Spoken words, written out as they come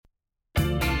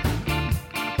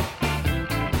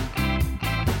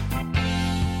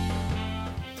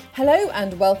Hello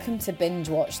and welcome to Binge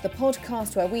Watch, the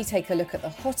podcast where we take a look at the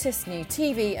hottest new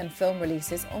TV and film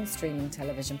releases on streaming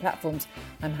television platforms.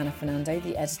 I'm Hannah Fernando,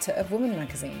 the editor of Woman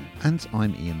magazine. And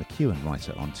I'm Ian McEwan,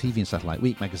 writer on TV and Satellite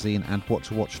Week magazine and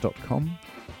whattowatch.com.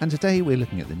 And today we're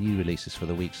looking at the new releases for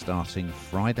the week starting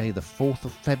Friday the 4th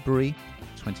of February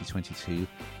 2022,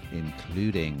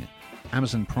 including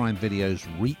Amazon Prime Video's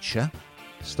Reacher,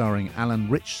 starring Alan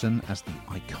Ritchson as the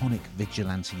iconic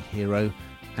vigilante hero,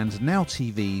 and Now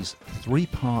TV's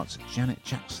three-part Janet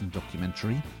Jackson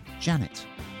documentary, Janet.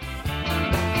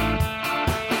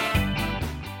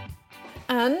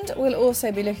 And we'll also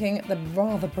be looking at the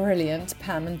rather brilliant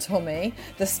Pam and Tommy,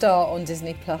 the Star on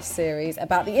Disney Plus series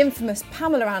about the infamous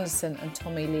Pamela Anderson and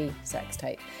Tommy Lee sex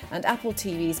tape, and Apple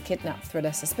TV's kidnap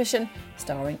thriller Suspicion,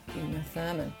 starring Uma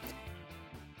Thurman.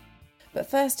 But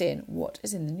first, Ian, what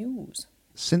is in the news?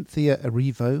 Cynthia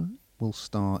Erivo will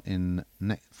star in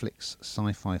Netflix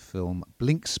sci-fi film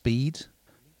Blink Speed,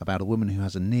 about a woman who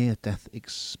has a near-death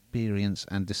experience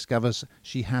and discovers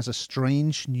she has a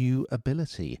strange new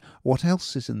ability. What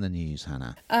else is in the news,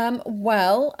 Hannah?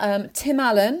 Tim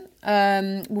Allen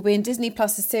will be in Disney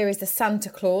Plus's series The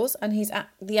Santa Claus, and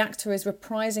the actor is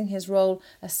reprising his role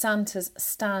as Santa's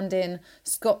stand-in,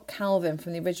 Scott Calvin,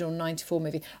 from the original '94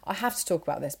 movie. I have to talk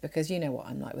about this because you know what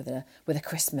I'm like with a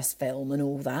Christmas film and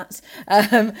all that.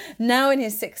 Now in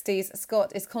his 60s,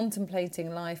 Scott is contemplating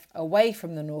life away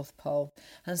from the North Pole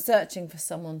and searching for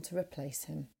someone to replace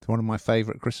him. It's one of my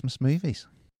favourite Christmas movies.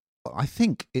 I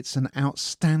think it's an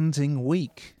outstanding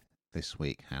week this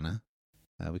week, Hannah.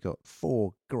 We've got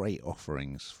 4 great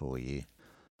offerings for you.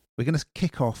 We're going to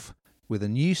kick off with a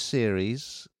new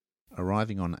series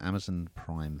arriving on Amazon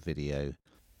Prime Video.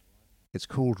 It's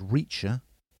called Reacher,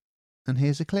 and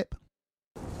here's a clip.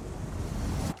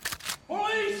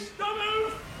 Police, don't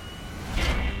move!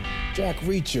 Jack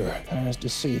Reacher, parents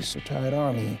deceased, retired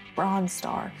Army. Bronze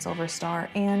Star, Silver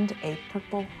Star, and a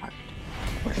Purple Heart.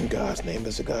 What in God's name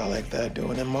is a guy like that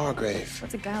doing in Margrave?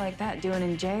 What's a guy like that doing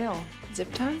in jail?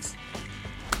 Zip ties?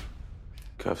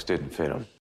 Cuffs didn't fit him.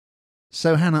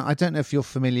 So, Hannah, I don't know if you're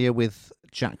familiar with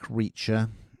Jack Reacher,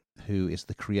 who is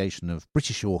the creation of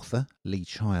British author Lee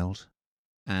Child,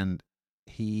 and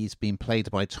he's been played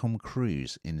by Tom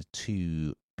Cruise in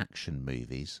 2 action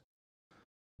movies.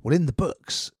 Well, in the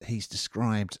books, he's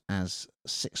described as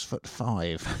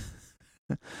 6'5".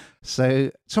 So,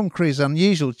 Tom Cruise,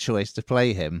 unusual choice to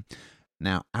play him.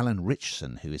 Now, Alan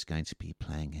Ritchson, who is going to be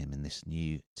playing him in this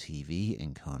new TV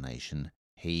incarnation,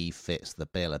 he fits the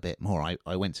bill a bit more.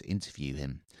 I went to interview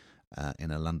him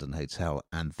in a London hotel,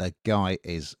 and the guy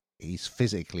he's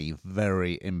physically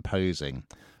very imposing.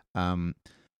 And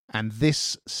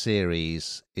this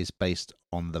series is based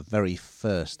on the very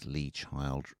first Lee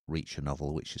Child Reacher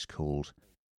novel, which is called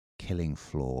Killing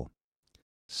Floor.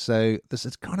 So there's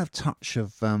a kind of touch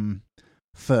of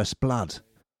First Blood,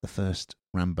 the first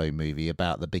Rambo movie,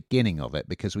 about the beginning of it,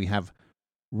 because we have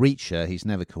Reacher. He's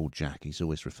never called Jack. He's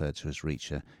always referred to as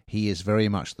Reacher. He is very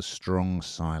much the strong,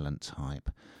 silent type.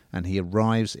 And he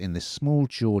arrives in this small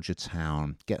Georgia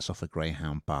town, gets off a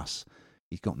Greyhound bus.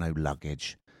 He's got no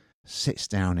luggage, sits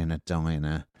down in a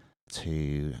diner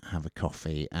to have a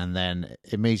coffee, and then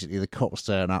immediately the cops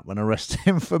turn up and arrest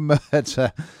him for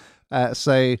murder.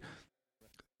 So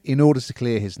in order to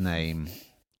clear his name,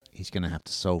 he's going to have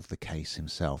to solve the case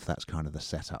himself. That's kind of the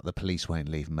setup. The police won't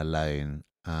leave him alone.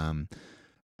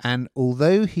 And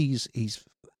although he's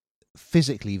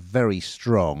physically very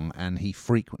strong, and he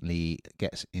frequently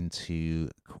gets into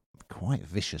quite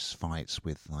vicious fights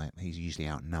with, he's usually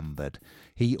outnumbered,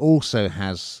 he also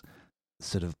has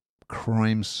sort of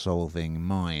crime-solving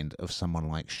mind of someone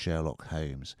like Sherlock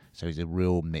Holmes. So he's a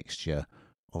real mixture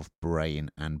of brain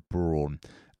and brawn.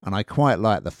 And I quite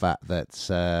like the fact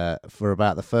that for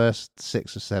about the first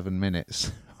 6 or 7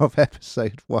 minutes of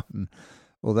episode 1,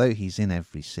 although he's in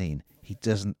every scene, he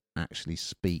doesn't actually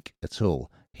speak at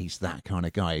all. He's that kind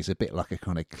of guy. He's a bit like a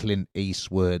kind of Clint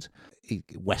Eastwood,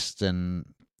 Western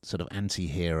sort of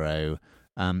anti-hero.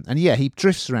 And yeah, he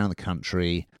drifts around the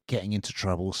country, getting into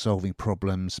trouble, solving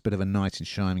problems, bit of a knight in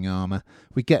shining armour.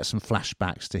 We get some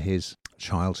flashbacks to his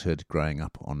childhood growing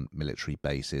up on military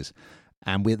bases.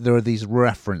 And there are these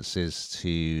references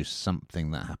to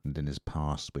something that happened in his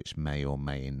past, which may or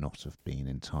may not have been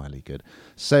entirely good.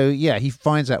 So, yeah, he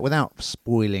finds out, without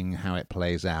spoiling how it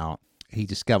plays out, he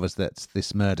discovers that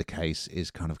this murder case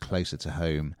is kind of closer to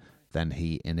home than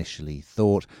he initially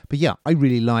thought. But yeah, I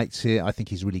really liked it. I think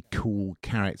he's a really cool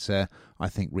character. I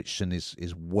think Ritchson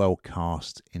is well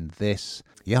cast in this.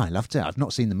 Yeah, I loved it. I've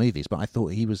not seen the movies, but I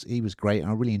thought he was great, and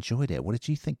I really enjoyed it. What did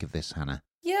you think of this, Hannah?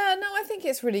 Yeah, no, I think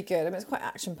it's really good. I mean, it's quite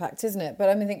action-packed, isn't it? But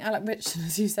I think Alan Ritchson,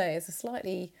 as you say, is a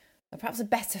slightly perhaps a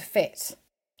better fit,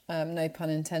 no pun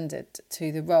intended,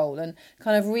 to the role. And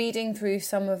kind of reading through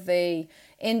some of the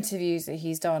interviews that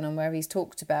he's done and where he's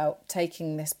talked about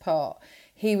taking this part,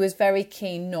 he was very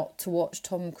keen not to watch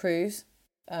Tom Cruise,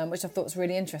 which I thought was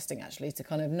really interesting, actually, to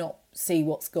kind of not see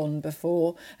what's gone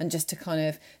before and just to kind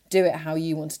of do it how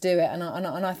you want to do it. And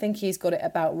I think he's got it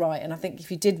about right. And I think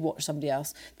if you did watch somebody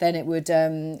else, then it would,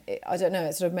 I don't know,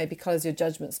 it sort of maybe colours your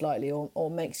judgment slightly or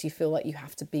makes you feel like you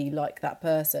have to be like that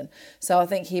person. So I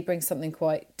think he brings something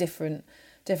quite different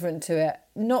to it.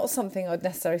 Not something I'd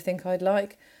necessarily think I'd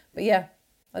like, but yeah,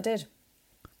 I did.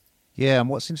 Yeah, and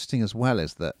what's interesting as well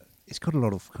is that it's got a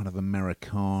lot of kind of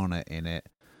Americana in it.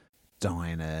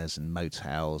 Diners and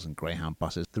motels and Greyhound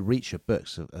buses. The Reacher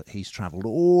books, he's travelled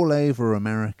all over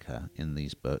America in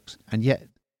these books, and yet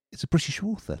it's a British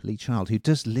author, Lee Child, who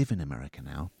does live in America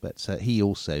now, but he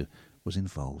also was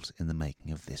involved in the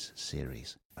making of this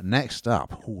series. Next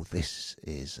up, this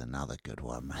is another good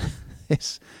one.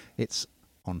 It's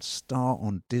on Star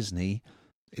on Disney.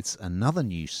 It's another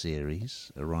new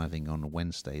series arriving on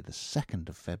Wednesday, the 2nd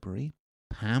of February,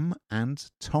 Pam and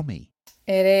Tommy.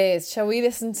 It is. Shall we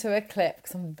listen to a clip?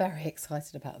 Because I'm very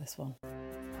excited about this one.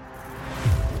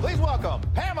 Please welcome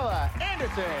Pamela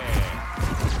Anderson.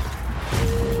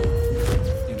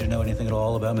 Did you know anything at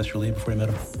all about Mr. Lee before you met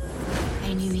him?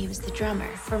 I knew he was the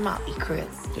drummer for Motley Crue.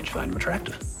 Did you find him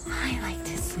attractive? I liked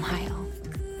his smile.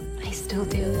 I still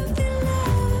do.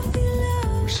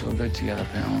 We're so good together,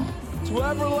 Pamela. To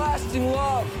everlasting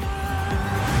love.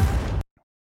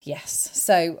 Yes,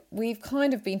 so we've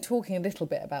kind of been talking a little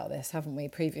bit about this, haven't we,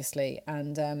 previously?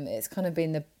 And it's kind of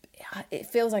been it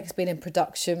feels like it's been in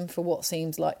production for what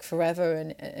seems like forever.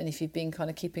 And if you've been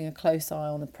kind of keeping a close eye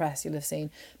on the press, you'll have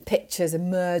seen pictures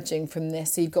emerging from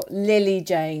this. So you've got Lily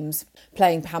James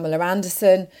playing Pamela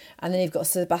Anderson, and then you've got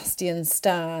Sebastian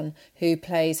Stan, who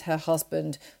plays her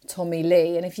husband, Tommy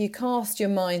Lee. And if you cast your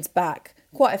minds back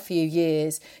quite a few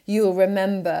years, you'll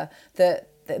remember that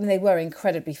they were an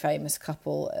incredibly famous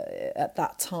couple at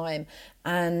that time,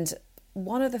 and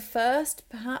one of the first,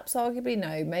 perhaps arguably,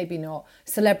 no, maybe not,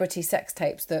 celebrity sex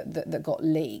tapes that got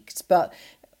leaked. But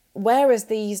whereas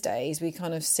these days we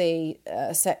kind of see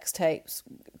sex tapes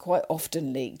quite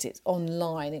often leaked, it's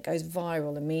online, it goes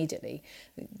viral immediately.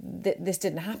 This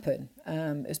didn't happen.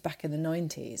 It was back in the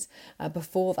 90s,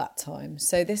 before that time.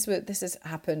 So this has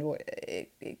happened, or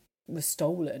it was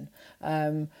stolen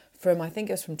from, I think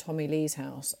it was from Tommy Lee's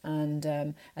house, and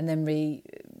then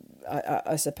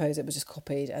I suppose it was just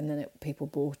copied, and then people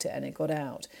bought it and it got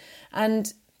out.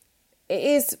 And it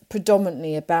is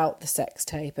predominantly about the sex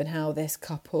tape and how this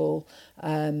couple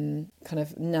kind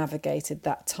of navigated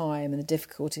that time and the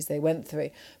difficulties they went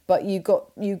through. But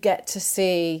you get to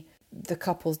see the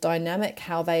couple's dynamic,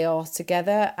 how they are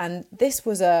together. And this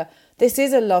is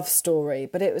a love story,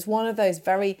 but it was one of those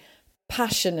very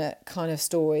passionate kind of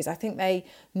stories. I think they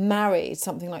married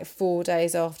something like 4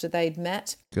 days after they'd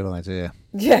met. Good idea.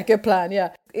 Yeah, good plan,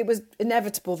 yeah. It was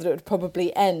inevitable that it would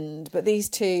probably end, but these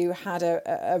two had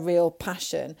a real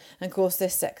passion. And of course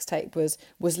this sex tape was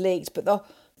leaked. But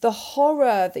the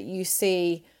horror that you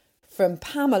see from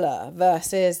Pamela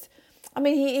versus... I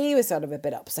mean, he was sort of a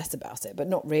bit upset about it, but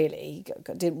not really.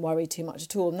 He didn't worry too much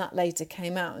at all. And that later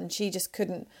came out, and she just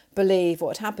couldn't believe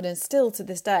what had happened. And still to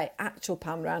this day, actual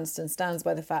Pamela Anderson stands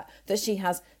by the fact that she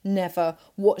has never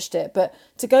watched it. But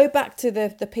to go back to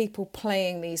the people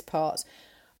playing these parts,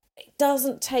 it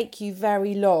doesn't take you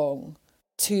very long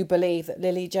to believe that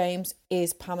Lily James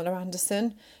is Pamela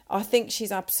Anderson. I think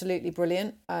she's absolutely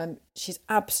brilliant. She's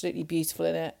absolutely beautiful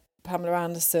in it. Pamela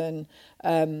Anderson...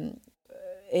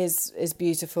 is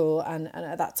beautiful, and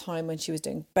at that time when she was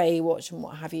doing Baywatch and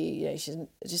what have you, she's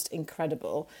just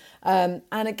incredible. And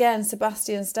again,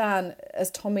 Sebastian Stan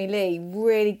as Tommy Lee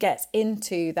really gets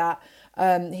into that.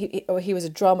 He was a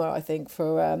drummer, I think,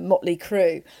 for Motley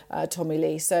Crue, Tommy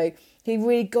Lee. So he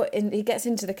really he gets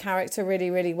into the character really,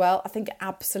 really well. I think it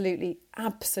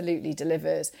absolutely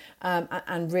delivers,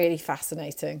 and really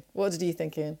fascinating. What did you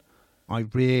think, Ian? I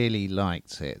really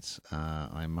liked it,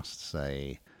 I must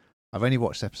say. I've only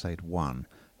watched episode 1,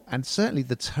 and certainly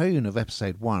the tone of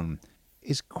episode 1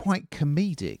 is quite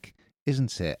comedic,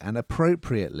 isn't it? And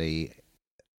appropriately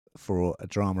for a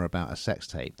drama about a sex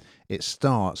tape, it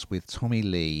starts with Tommy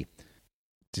Lee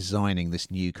designing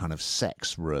this new kind of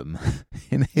sex room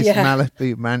in his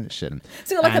Malibu mansion.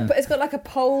 It's got like a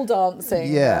pole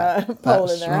dancing pole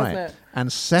in there, right. hasn't it?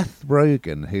 And Seth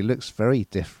Rogen, who looks very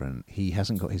different, he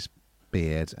hasn't got his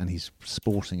beard and he's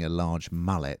sporting a large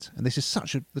mullet. And this is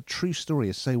the true story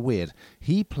is so weird.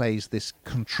 He plays this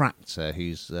contractor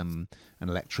who's an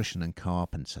electrician and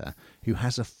carpenter who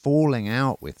has a falling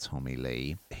out with Tommy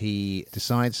Lee. He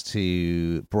decides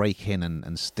to break in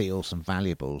and steal some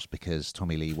valuables because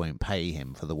Tommy Lee won't pay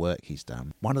him for the work he's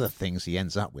done. One of the things he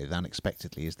ends up with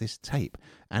unexpectedly is this tape.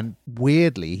 And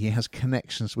weirdly, he has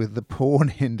connections with the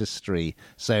porn industry.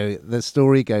 So the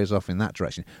story goes off in that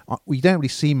direction. We don't really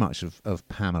see much of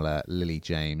Pamela Lily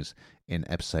James in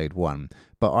episode 1,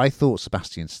 but I thought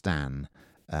Sebastian Stan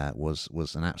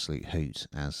was an absolute hoot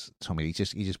as Tommy. He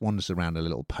just wanders around a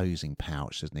little posing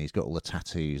pouch, doesn't he? He's got all the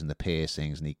tattoos and the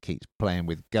piercings, and he keeps playing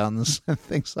with guns and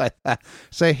things like that.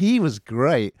 So he was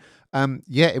great.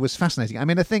 It was fascinating. I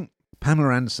mean, I think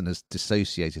Pamela Anderson has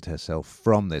dissociated herself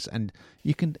from this, and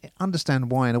you can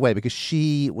understand why in a way, because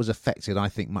she was affected, I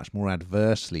think, much more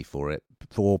adversely for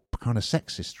kind of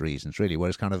sexist reasons, really,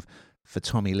 whereas kind of for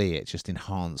Tommy Lee, it just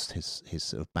enhanced his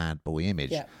sort of bad boy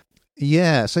image.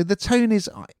 Yeah, so the tone is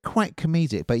quite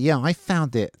comedic, but yeah, I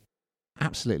found it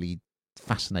absolutely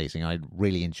fascinating. I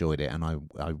really enjoyed it, and I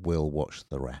will watch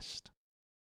the rest.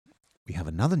 We have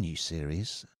another new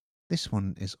series. This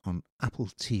one is on Apple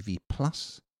TV+.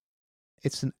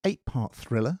 It's an 8-part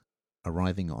thriller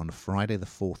arriving on Friday the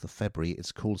 4th of February.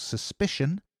 It's called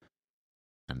Suspicion,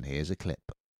 and here's a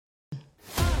clip.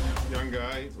 Young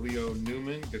guy, Leo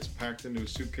Newman, gets packed into a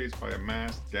suitcase by a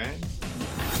masked gang.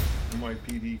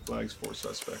 NYPD flags 4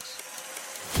 suspects.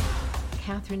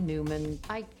 Catherine Newman,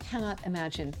 I cannot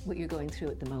imagine what you're going through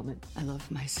at the moment. I love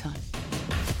my son,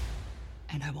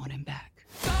 and I want him back.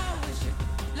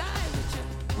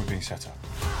 We're being set up.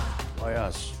 Why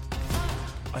us?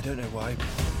 I don't know why.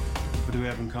 What do we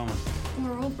have in common?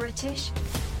 We're all British,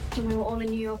 and we were all in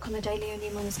New York on the day Leo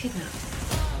Newman was kidnapped.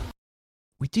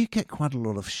 We do get quite a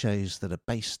lot of shows that are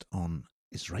based on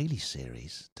Israeli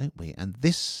series, don't we? And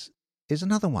this is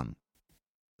another one.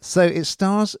 So it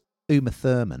stars Uma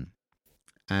Thurman,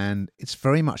 and it's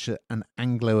very much an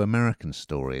Anglo-American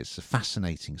story. It's a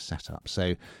fascinating setup.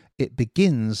 So it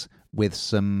begins with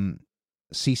some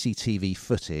CCTV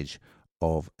footage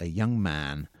of a young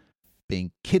man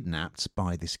being kidnapped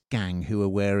by this gang who are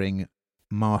wearing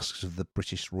masks of the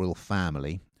British royal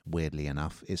family, weirdly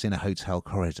enough. It's in a hotel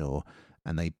corridor,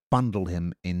 and they bundle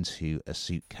him into a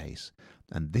suitcase.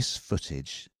 And this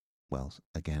footage, well,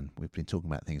 again, we've been talking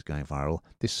about things going viral.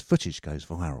 This footage goes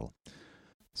viral.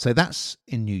 So that's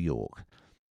in New York.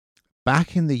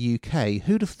 Back in the UK,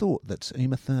 who'd have thought that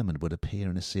Uma Thurman would appear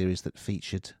in a series that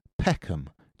featured Peckham,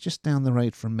 just down the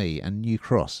road from me, and New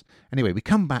Cross? Anyway, we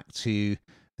come back to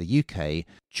the UK.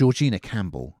 Georgina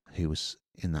Campbell, who was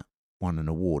in that, won an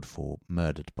award for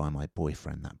Murdered by My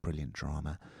Boyfriend, that brilliant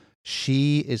drama.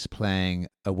 She is playing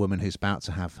a woman who's about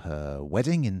to have her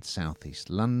wedding in southeast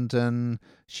London.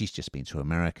 She's just been to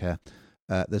America.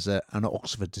 There's an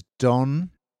Oxford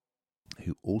Don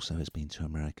who also has been to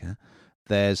America.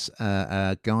 There's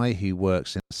a guy who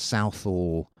works in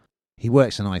Southall. He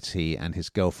works in IT, and his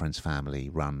girlfriend's family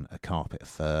run a carpet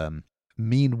firm.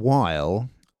 Meanwhile,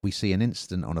 we see an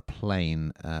incident on a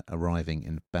plane arriving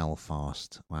in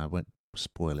Belfast. Well, I won't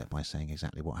spoil it by saying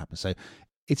exactly what happened. So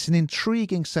it's an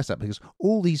intriguing setup because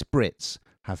all these Brits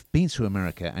have been to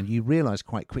America, and you realise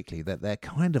quite quickly that they're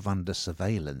kind of under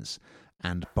surveillance.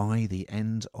 And by the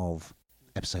end of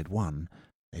episode 1,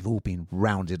 they've all been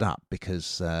rounded up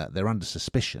because they're under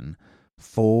suspicion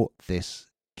for this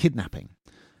kidnapping.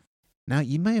 Now,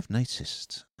 you may have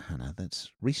noticed, Hannah, that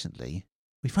recently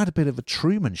we've had a bit of a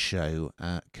Truman Show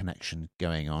connection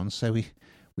going on. So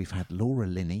we've had Laura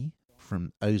Linney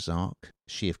from Ozark.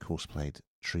 She, of course, played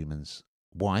Truman's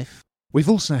wife. We've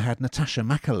also had Natasha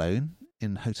McAlone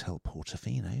in Hotel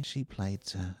Portofino. She played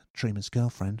Truman's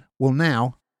girlfriend. Well,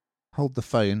 now, hold the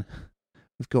phone,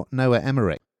 we've got Noah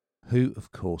Emmerich, who,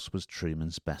 of course, was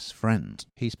Truman's best friend.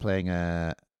 He's playing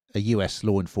a US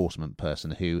law enforcement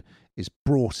person who is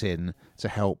brought in to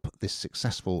help this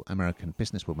successful American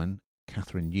businesswoman,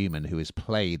 Catherine Newman, who is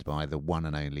played by the one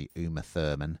and only Uma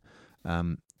Thurman,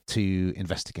 to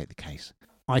investigate the case.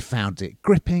 I found it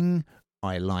gripping.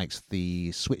 I liked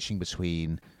the switching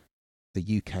between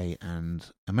the UK and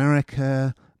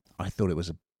America. I thought it was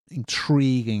an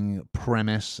intriguing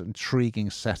premise,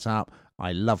 intriguing setup.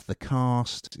 I love the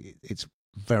cast. It's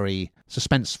very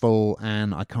suspenseful,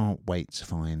 and I can't wait to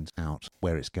find out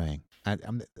where it's going.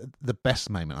 And the best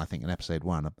moment, I think, in episode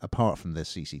 1, apart from the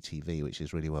CCTV, which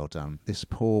is really well done, this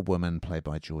poor woman played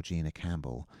by Georgina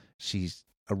Campbell, she's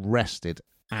arrested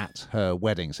at her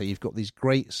wedding. So you've got these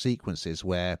great sequences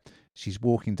where she's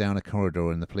walking down a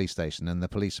corridor in the police station, and the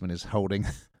policeman is holding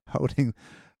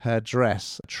her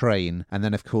dress train, and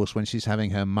then of course when she's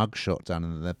having her mugshot done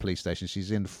in the police station,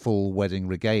 she's in full wedding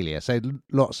regalia. So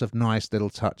lots of nice little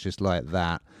touches like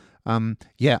that.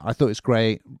 Yeah, I thought it was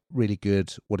great, really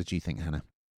good. What did you think, Hannah?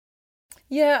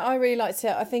 Yeah, I really liked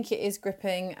it. I think it is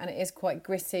gripping and it is quite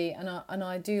gritty, and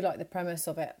I do like the premise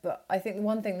of it. But I think the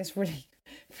one thing this really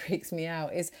freaks me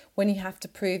out is when you have to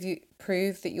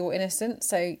prove that you're innocent.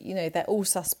 So, you know, they're all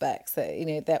suspects, that, you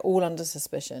know, they're all under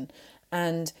suspicion,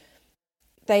 and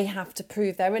they have to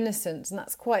prove their innocence, and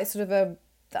that's quite sort of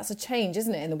that's a change,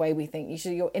 isn't it, in the way we think.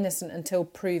 You're innocent until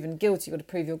proven guilty. You've got to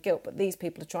prove your guilt, but these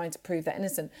people are trying to prove they're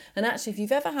innocent. And actually, if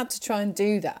you've ever had to try and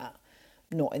do that,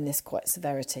 not in this quite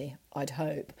severity, I'd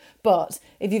hope, but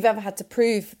if you've ever had to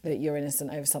prove that you're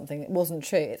innocent over something that wasn't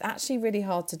true, it's actually really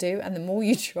hard to do, and the more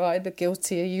you try, the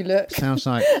guiltier you look. Sounds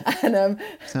like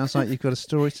sounds like you've got a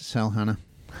story to tell, Hannah.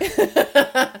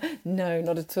 No,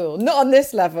 not at all. Not on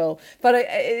this level. But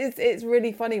it's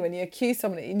really funny when you accuse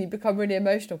someone and you become really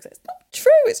emotional because it's not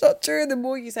true. It's not true. The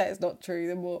more you say it's not true,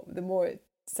 the more it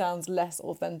sounds less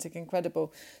authentic and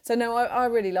credible. So no, I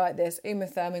really like this. Uma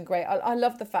Thurman, great. I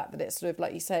love the fact that it's sort of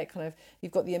like you say, it kind of,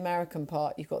 you've got the American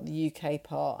part, you've got the UK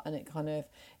part, and it kind of,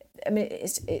 I mean,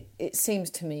 it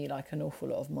seems to me like an awful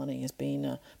lot of money has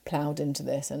been ploughed into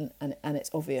this, and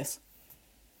it's obvious.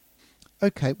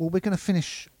 Okay, well, we're going to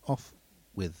finish off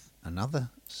with another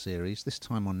series, this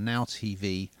time on Now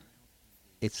TV.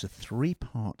 It's a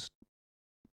 3-part,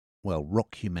 well,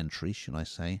 rockumentary, should I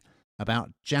say,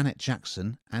 about Janet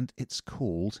Jackson, and it's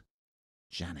called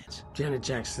Janet. Janet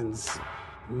Jackson's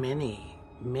many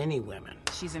women.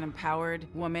 She's an empowered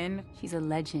woman. She's a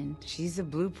legend. She's a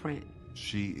blueprint.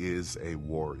 She is a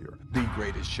warrior, the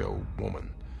greatest show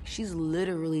woman. She's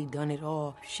literally done it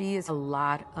all. She is a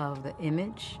lot of the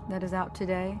image that is out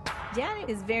today. Janet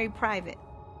is very private.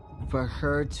 For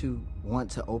her to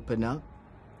want to open up,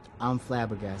 I'm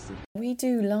flabbergasted. We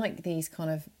do like these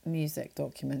kind of music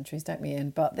documentaries, don't we,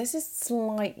 Ian? But this is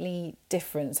slightly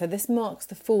different. So this marks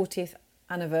the 40th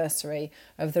anniversary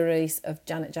of the release of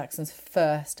Janet Jackson's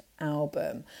first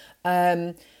album.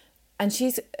 And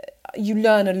you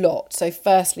learn a lot. So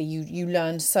firstly, you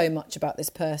learn so much about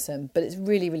this person, but it's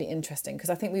really, really interesting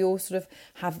because I think we all sort of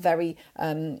have very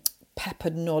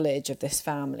peppered knowledge of this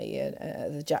family,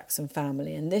 the Jackson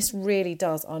family, and this really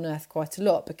does unearth quite a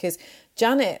lot, because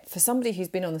Janet, for somebody who's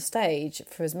been on the stage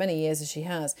for as many years as she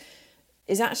has,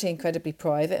 is actually incredibly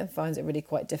private and finds it really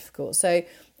quite difficult. So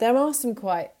there are some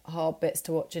quite hard bits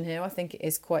to watch in here. I think it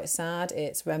is quite sad.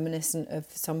 It's reminiscent of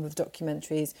some of the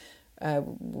documentaries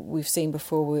we've seen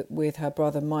before with her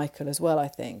brother Michael as well, I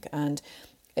think, and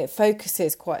it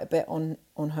focuses quite a bit on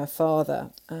her father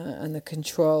and the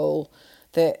control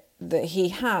that he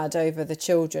had over the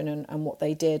children and what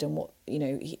they did, and what, you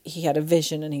know, he had a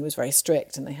vision and he was very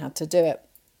strict and they had to do it.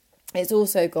 It's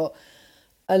also got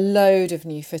a load of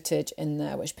new footage in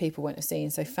there which people won't have seen,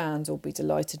 so fans will be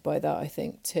delighted by that, I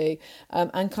think, too,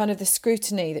 and kind of the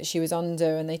scrutiny that she was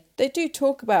under, and they do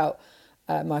talk about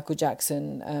Michael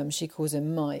Jackson. She calls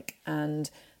him Mike,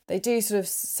 and they do sort of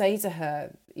say to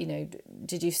her, you know,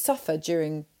 did you suffer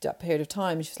during that period of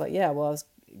time? And she's like, yeah, well, I was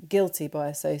guilty by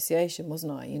association,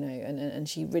 wasn't I? You know, and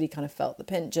she really kind of felt the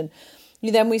pinch. And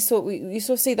then you sort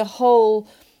of see the whole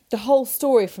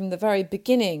story from the very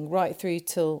beginning right through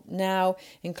till now,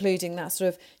 including that sort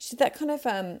of, she did that kind of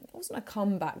it wasn't a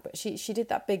comeback, but she did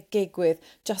that big gig with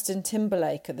Justin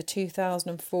Timberlake at the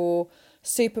 2004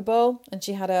 Super Bowl, and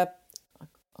she had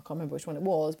I can't remember which one it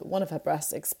was, but one of her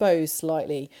breasts exposed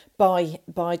slightly by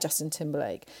Justin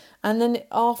Timberlake. And then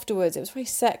afterwards, it was very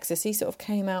sexist. He sort of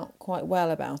came out quite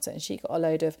well about it, and she got a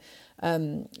load of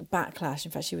backlash.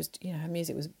 In fact, she was, you know, her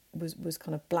music was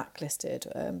kind of blacklisted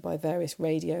by various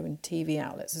radio and TV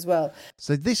outlets as well.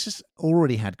 So this has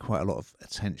already had quite a lot of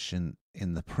attention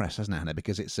in the press, hasn't it, Hannah?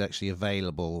 Because it's actually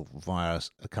available via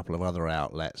a couple of other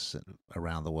outlets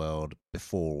around the world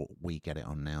before we get it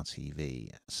on Now TV.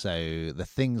 So the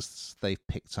things they've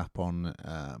picked up on,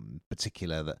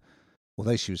 particular, that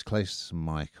although she was close to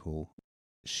Michael,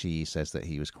 she says that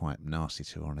he was quite nasty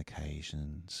to her on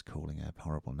occasions, calling her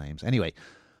horrible names. Anyway,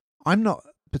 I'm not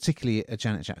particularly a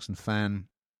Janet Jackson fan,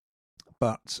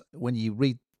 but when you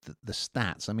read the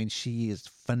stats, I mean, she is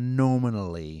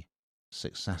phenomenally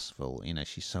successful. You know,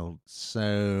 she sold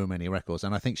so many records,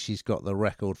 and I think she's got the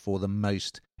record for the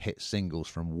most hit singles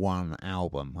from one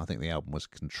album. I think the album was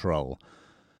Control.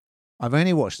 I've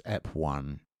only watched Ep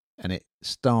 1, and it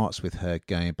starts with her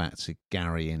going back to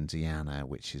Gary, Indiana,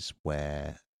 which is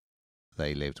where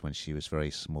they lived when she was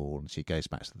very small, and she goes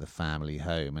back to the family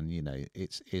home, and you know,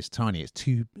 it's tiny.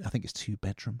 I think it's 2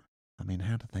 bedroom. I mean,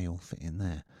 how did they all fit in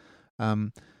there?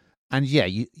 And yeah,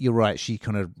 you're right. She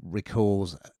kind of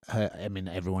recalls her. I mean,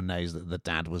 everyone knows that the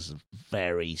dad was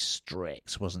very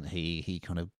strict, wasn't he? He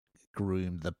kind of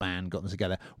groomed the band, got them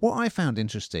together. What I found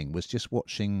interesting was just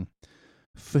watching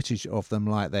footage of them,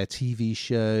 like their TV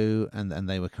show, and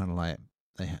they were kind of like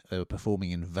they were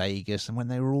performing in Vegas, and when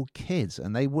they were all kids,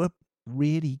 and they were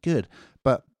really good.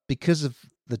 But because of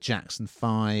the Jackson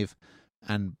 5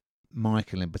 and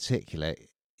Michael in particular,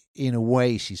 in a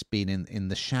way, she's been in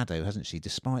the shadow, hasn't she?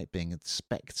 Despite being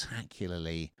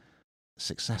spectacularly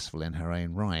successful in her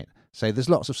own right. So there's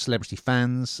lots of celebrity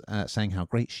fans saying how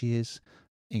great she is,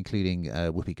 including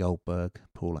Whoopi Goldberg,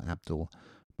 Paula Abdul,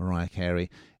 Mariah Carey.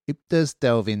 It does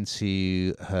delve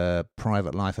into her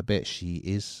private life a bit. She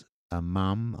is a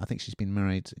mum. I think she's been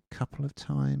married a couple of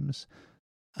times.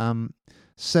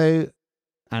 So,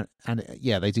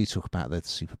 yeah, they do talk about the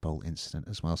Super Bowl incident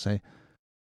as well. So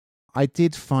I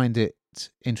did find it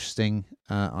interesting.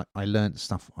 I learned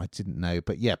stuff I didn't know.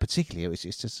 But yeah, particularly,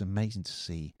 it's just amazing to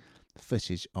see the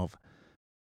footage of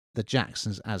the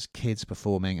Jacksons as kids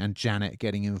performing and Janet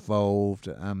getting involved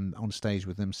on stage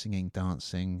with them, singing,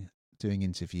 dancing, doing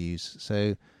interviews.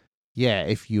 So yeah,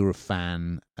 if you're a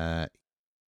fan,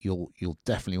 you'll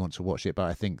definitely want to watch it. But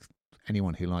I think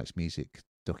anyone who likes music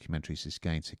documentaries is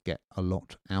going to get a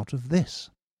lot out of this.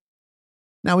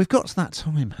 Now, we've got to that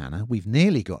time, Hannah. We've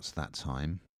nearly got to that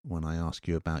time when I ask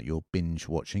you about your binge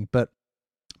watching. But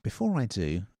before I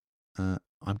do,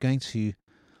 I'm going to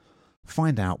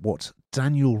find out what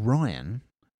Daniel Ryan,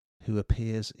 who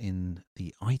appears in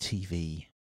the ITV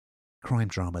crime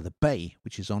drama The Bay,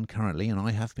 which is on currently, and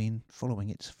I have been following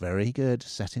it. It's very good,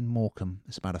 set in Morecambe.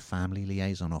 It's about a family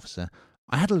liaison officer.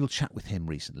 I had a little chat with him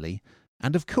recently,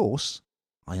 and of course,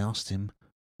 I asked him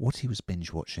what he was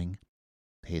binge watching.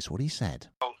 Here's what he said.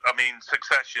 I mean,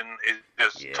 Succession is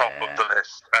just top of the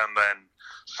list, and then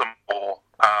some more.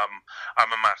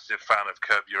 I'm a massive fan of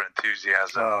Curb Your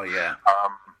Enthusiasm. Oh, yeah.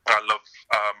 I love,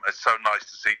 it's so nice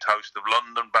to see Toast of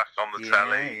London back on the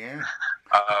telly. Yeah.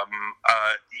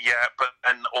 But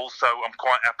and also I'm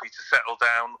quite happy to settle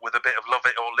down with a bit of Love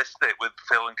It or List It with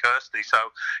Phil and Kirsty. So,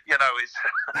 it's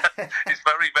it's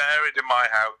very varied in my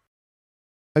house.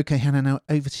 Okay, Hannah, now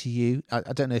over to you.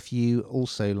 I don't know if you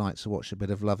also like to watch a bit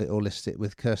of Love It or List It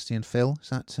with Kirsty and Phil. Is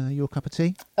that your cup of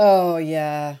tea? Oh,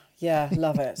 yeah,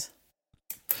 love it.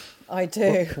 I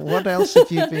do. What else have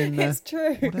you been... It's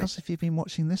true. What else have you been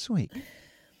watching this week?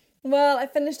 Well, I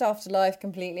finished Afterlife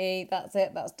completely. That's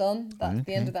it. That's done. That's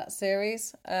the end of that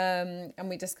series. And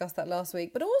we discussed that last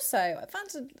week. But also, I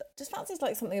fancied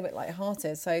like something a bit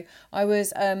lighthearted. So I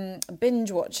was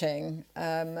binge watching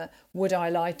Would I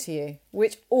Lie to You,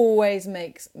 which always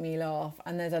makes me laugh.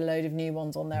 And there's a load of new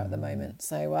ones on there at the moment.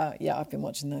 So I've been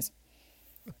watching those.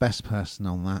 Best person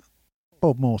on that,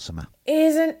 Bob Mortimer.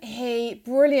 Isn't he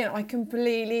brilliant? I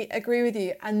completely agree with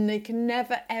you. And they can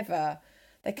never, ever...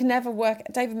 They can never work.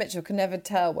 David Mitchell can never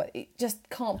tell what it just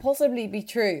can't possibly be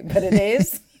true, but it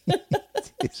is.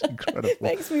 It's incredible. It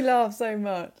makes me laugh so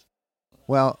much.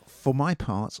 Well, for my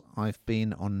part, I've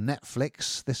been on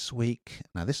Netflix this week.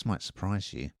 Now, this might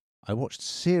surprise you. I watched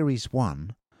series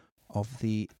 1 of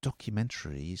the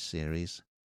documentary series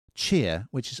Cheer,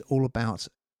 which is all about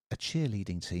a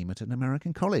cheerleading team at an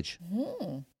American college.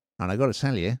 And I got to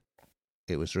tell you,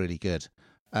 it was really good.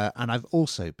 And I've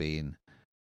also been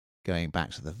going back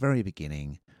to the very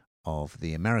beginning of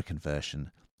the American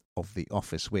version of The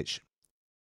Office, which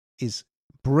is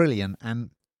brilliant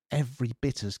and every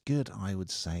bit as good, I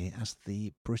would say, as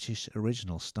the British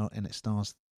original, and it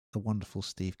stars the wonderful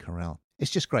Steve Carell. It's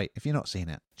just great. If you've not seen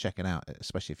it, check it out,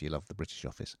 especially if you love the British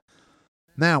Office.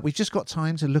 Now, we've just got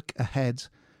time to look ahead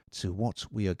to what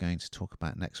we are going to talk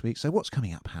about next week. So what's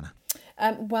coming up, Hannah?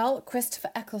 Well, Christopher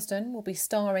Eccleston will be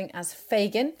starring as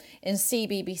Fagin in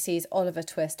CBBC's Oliver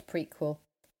Twist prequel,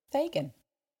 Fagin.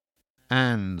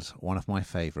 And one of my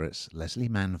favourites, Leslie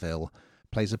Manville,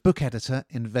 plays a book editor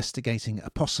investigating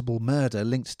a possible murder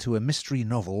linked to a mystery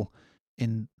novel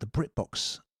in the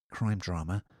BritBox crime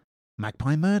drama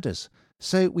Magpie Murders.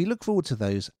 So we look forward to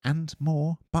those and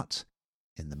more, but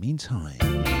in the meantime...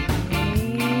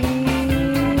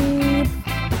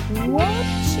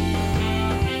 What?